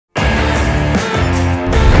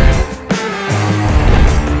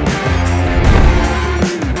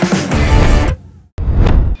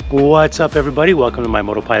What's up, everybody? Welcome to my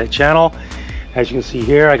Motopilot channel. As you can see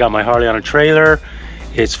here, I got my Harley on a trailer.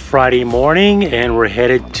 It's Friday morning and we're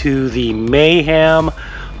headed to the Mayhem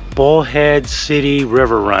Bullhead City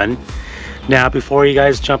River Run. Now, before you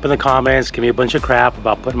guys jump in the comments, give me a bunch of crap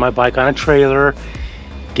about putting my bike on a trailer,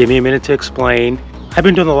 give me a minute to explain. I've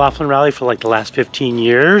been doing the Laughlin Rally for like the last 15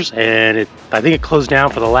 years, and I think it closed down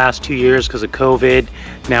for the last 2 years because of COVID.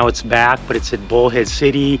 Now it's back, but it's at Bullhead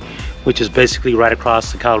City, which is basically right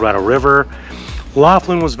across the Colorado River.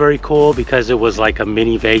 Laughlin was very cool because it was like a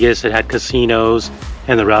mini Vegas. It had casinos,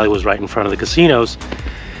 and the rally was right in front of the casinos.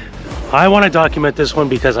 I want to document this one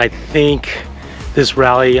because I think this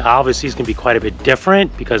rally obviously is going to be quite a bit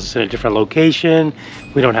different because it's in a different location.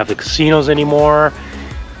 We don't have the casinos anymore.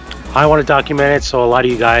 I want to document it so a lot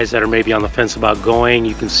of you guys that are maybe on the fence about going,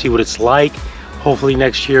 you can see what it's like. Hopefully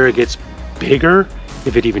next year it gets bigger,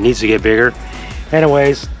 if it even needs to get bigger.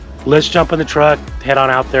 Anyways, let's jump in the truck, head on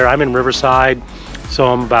out there. I'm in Riverside, so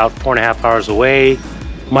I'm about 4.5 hours away.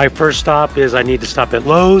 My first stop is I need to stop at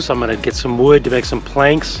Lowe's. I'm going to get some wood to make some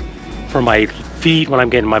planks for my feet when I'm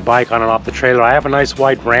getting my bike on and off the trailer. I have a nice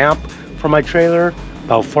wide ramp for my trailer,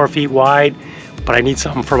 about 4 feet wide, but I need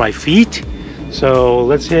something for my feet. So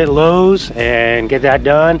let's hit Lowe's and get that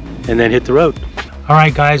done and then hit the road. All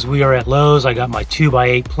right, guys, we are at Lowe's. I got my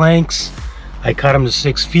 2x8 planks. I cut them to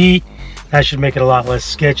 6 feet. That should make it a lot less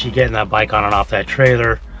sketchy getting that bike on and off that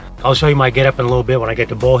trailer. I'll show you my getup in a little bit when I get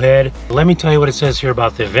to Bullhead. Let me tell you what it says here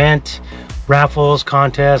about the event. Raffles,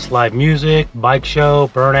 contests, live music, bike show,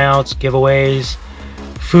 burnouts, giveaways,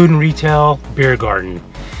 food and retail, beer garden.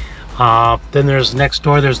 Then there's next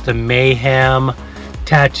door, there's the Mayhem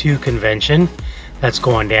Tattoo Convention that's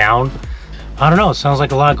going down. I don't know, it sounds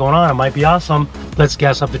like a lot going on. It might be awesome. Let's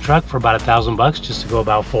gas up the truck for about $1,000 just to go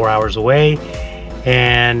about 4 hours away.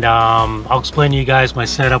 And I'll explain to you guys my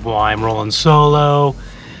setup, why I'm rolling solo,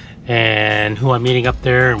 and who I'm meeting up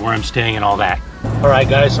there and where I'm staying and all that. All right,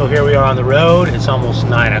 guys, so here we are on the road. It's almost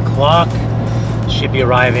 9 o'clock. Should be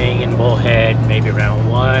arriving in Bullhead maybe around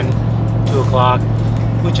 1, 2 o'clock,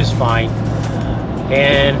 which is fine.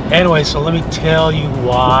 And anyway, so let me tell you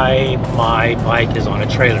why my bike is on a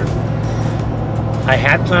trailer. I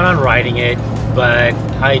had planned on riding it, but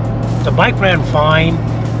the bike ran fine,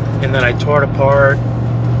 and then I tore it apart,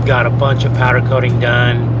 got a bunch of powder coating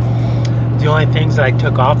done. The only things that I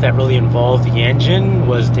took off that really involved the engine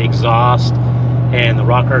was the exhaust and the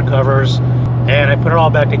rocker covers, and I put it all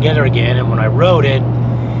back together again. And when I rode it,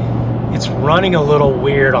 it's running a little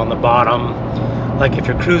weird on the bottom. Like if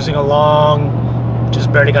you're cruising along, just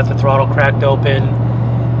barely got the throttle cracked open,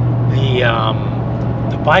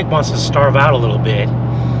 the bike wants to starve out a little bit,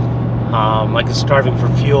 like it's starving for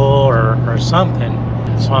fuel or something.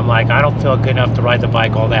 So I'm like, I don't feel good enough to ride the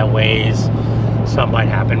bike all that ways. Something might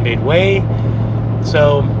happen midway,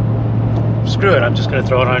 so screw it, I'm just going to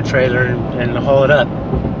throw it on a trailer and haul it up.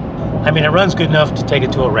 I mean, it runs good enough to take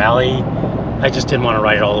it to a rally. I just didn't want to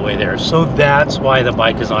ride it all the way there, so that's why the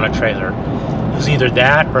bike is on a trailer. It was either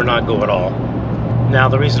that or not go at all. Now,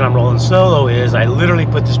 the reason I'm rolling solo is I literally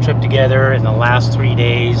put this trip together in the last 3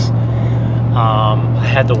 days. I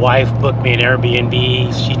had the wife book me an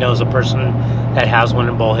Airbnb. She knows a person that has one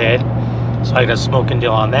in Bullhead, so I got a smoking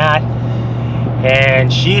deal on that.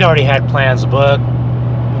 And she'd already had plans booked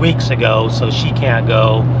weeks ago, so she can't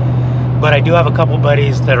go. But I do have a couple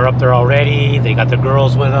buddies that are up there already. They got their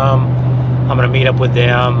girls with them. I'm gonna meet up with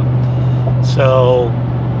them. So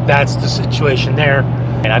that's the situation there.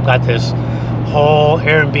 And I've got this whole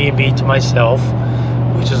Airbnb to myself,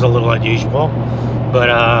 which is a little unusual. But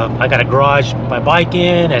I got a garage with my bike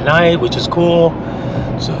in at night, which is cool.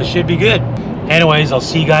 So it should be good. Anyways, I'll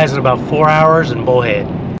see you guys in about 4 hours in Bullhead.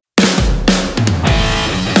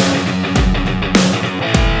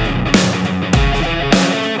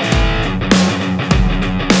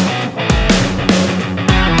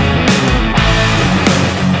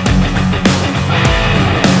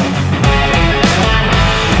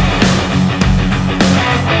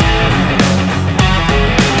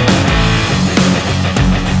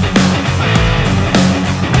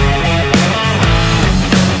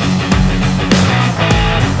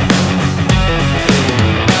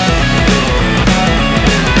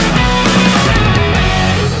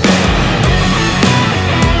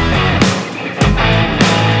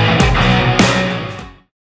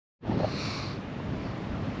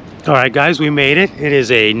 All right, guys, we made it. It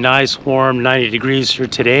is a nice warm 90 degrees here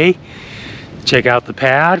today. Check out the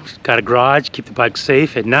pad. Got a garage, keep the bike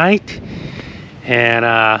safe at night. And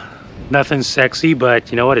nothing sexy, but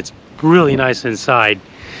you know what? It's really nice inside.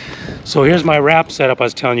 So here's my ramp setup I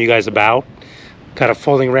was telling you guys about. Got a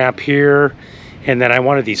folding ramp here, and then I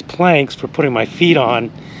wanted these planks for putting my feet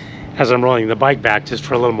on. as I'm rolling the bike back, just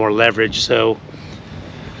for a little more leverage. So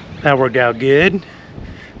that worked out good.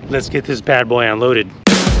 Let's get this bad boy unloaded.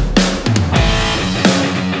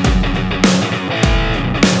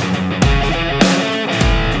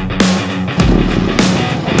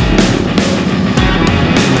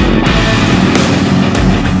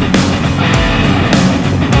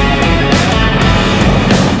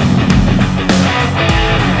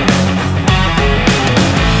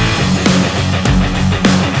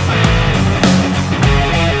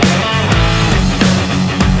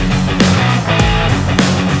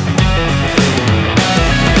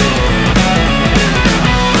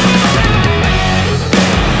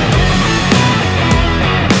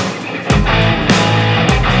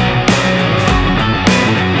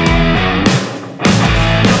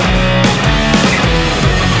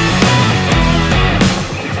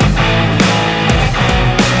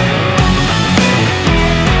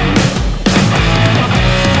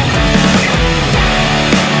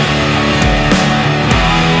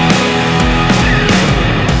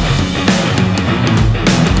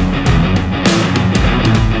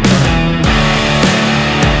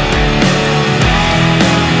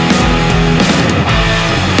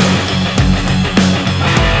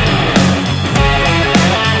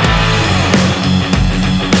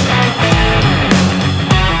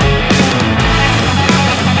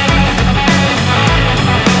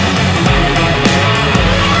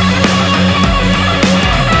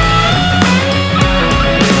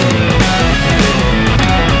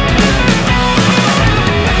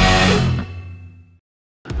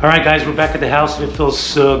 All right, guys, we're back at the house. It feels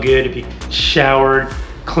so good to be showered,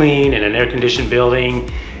 clean, in an air-conditioned building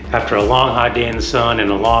after a long, hot day in the sun and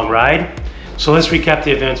a long ride. So let's recap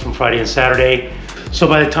the events from Friday and Saturday. So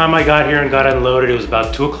by the time I got here and got unloaded, it was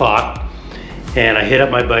about 2 o'clock. And I hit up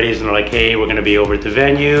my buddies and they're like, hey, we're gonna be over at the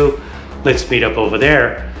venue. Let's meet up over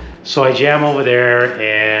there. So I jam over there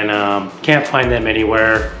and can't find them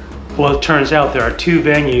anywhere. Well, it turns out there are 2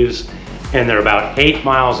 venues and they're about 8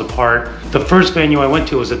 miles apart. The first venue I went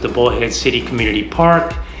to was at the Bullhead City Community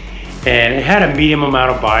Park, and it had a medium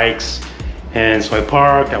amount of bikes. And so I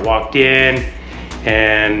parked, I walked in,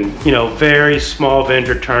 and you know, very small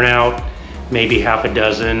vendor turnout, maybe half a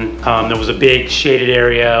dozen. There was a big shaded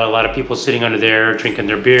area, a lot of people sitting under there, drinking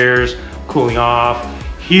their beers, cooling off.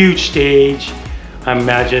 Huge stage. I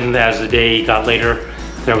imagine as the day got later,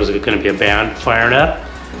 there was gonna be a band firing up,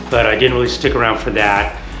 but I didn't really stick around for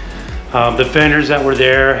that. The vendors that were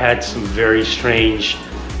there had some very strange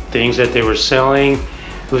things that they were selling.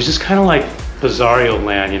 It was just kind of like Bizarro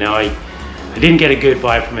land, you know. I didn't get a good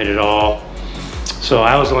vibe from it at all. So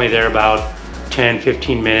I was only there about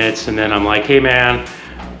 10-15 minutes, and then I'm like, hey man,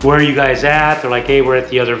 where are you guys at? They're like, hey, we're at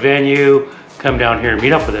the other venue. Come down here and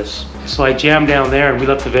meet up with us. So I jammed down there and we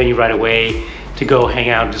left the venue right away to go hang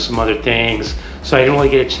out and do some other things. So I didn't really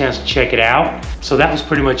get a chance to check it out. So that was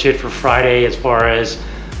pretty much it for Friday as far as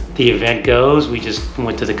the event goes. We just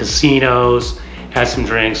went to the casinos, had some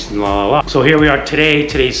drinks, and la la la. So here we are today.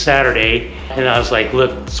 Today's Saturday, and I was like,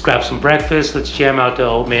 look, let's grab some breakfast. Let's jam out to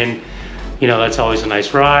Oatman. You know, that's always a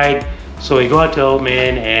nice ride. So we go out to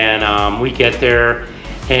Oatman, and we get there,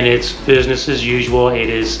 and it's business as usual. It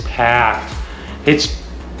is packed. It's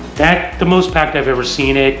the most packed I've ever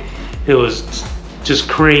seen it. It was just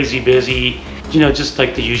crazy busy. You know, just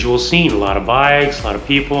like the usual scene. A lot of bikes, a lot of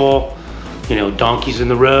people. You know, donkeys in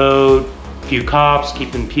the road, a few cops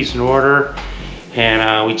keeping peace and order.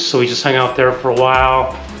 And we just hung out there for a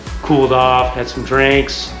while, cooled off, had some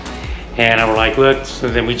drinks, and we're like, look, so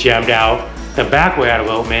then we jammed out the back way out of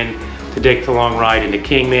Oatman to take the long ride into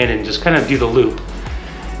Kingman and just kind of do the loop.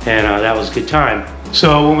 And that was a good time.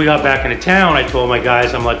 So when we got back into town, I told my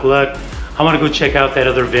guys, I'm like, look, I want to go check out that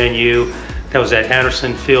other venue that was at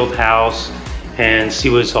Anderson Field House and see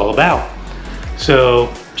what it's all about.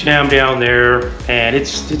 So jam down there, and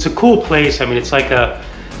it's a cool place. I mean, it's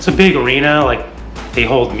a big arena, like they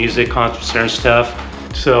hold music concerts there and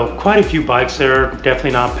stuff. So quite a few bikes there,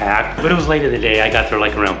 definitely not packed, but it was late in the day. I got there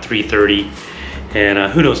like around 3:30,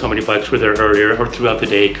 and who knows how many bikes were there earlier or throughout the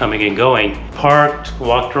day coming and going. Parked,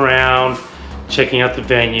 walked around, checking out the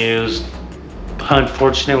venues.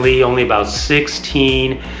 Unfortunately, only about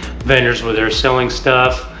 16 vendors were there selling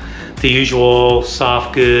stuff. The usual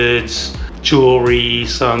soft goods, jewelry,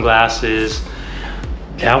 sunglasses.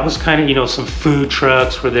 That was kind of, you know, some food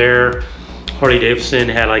trucks were there. Harley Davidson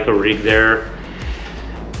had like a rig there.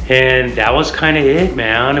 And that was kind of it,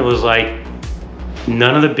 man. It was like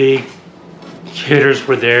none of the big hitters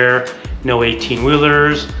were there. No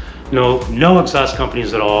 18-wheelers, no exhaust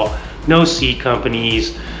companies at all, no seat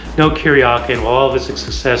companies, no Kiriakin, all of its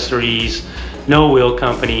accessories, no wheel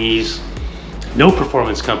companies. No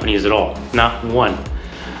performance companies at all, not one.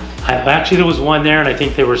 Actually, there was one there, and I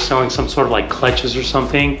think they were selling some sort of like clutches or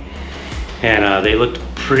something, and they looked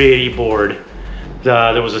pretty bored.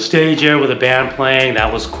 There was a stage there with a band playing,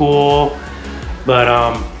 that was cool, but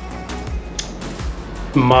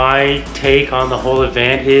my take on the whole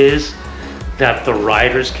event is that the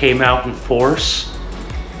riders came out in force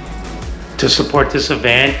to support this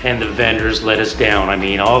event, and the vendors let us down. I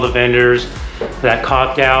mean, all the vendors that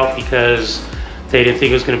copped out because they didn't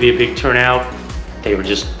think it was going to be a big turnout. They were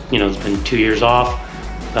just, you know, it's been 2 years off.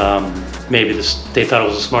 Maybe they thought it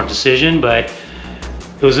was a smart decision, but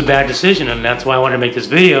it was a bad decision, and that's why I wanted to make this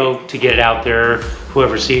video, to get it out there.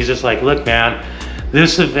 Whoever sees this, like, look, man,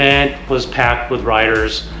 this event was packed with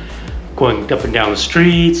riders going up and down the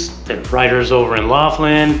streets. The riders over in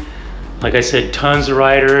Laughlin, like I said, tons of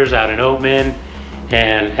riders out in Oatman,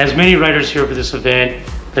 and as many riders here for this event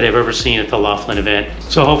that I've ever seen at the Laughlin event.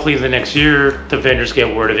 So hopefully the next year, the vendors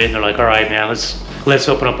get word of it and they're like, all right, man, let's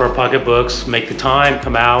open up our pocketbooks, make the time,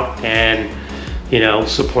 come out and, you know,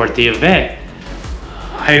 support the event.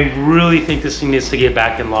 I really think this thing needs to get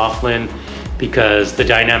back in Laughlin, because the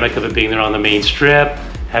dynamic of it being there on the main strip,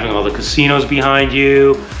 having all the casinos behind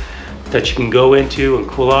you that you can go into and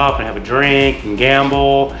cool off and have a drink and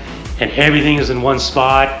gamble, and everything is in one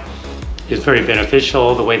spot, is very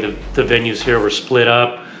beneficial. The way the venues here were split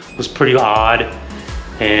up was pretty odd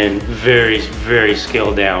and very, very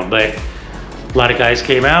scaled down. But a lot of guys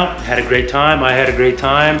came out, had a great time. I had a great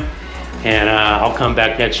time, and I'll come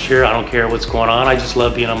back next year. I don't care what's going on. I just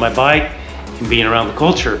love being on my bike and being around the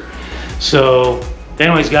culture. So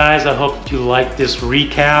anyways, guys, I hope you liked this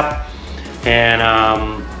recap and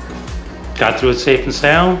got through it safe and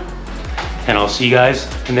sound. And I'll see you guys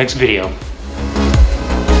in the next video.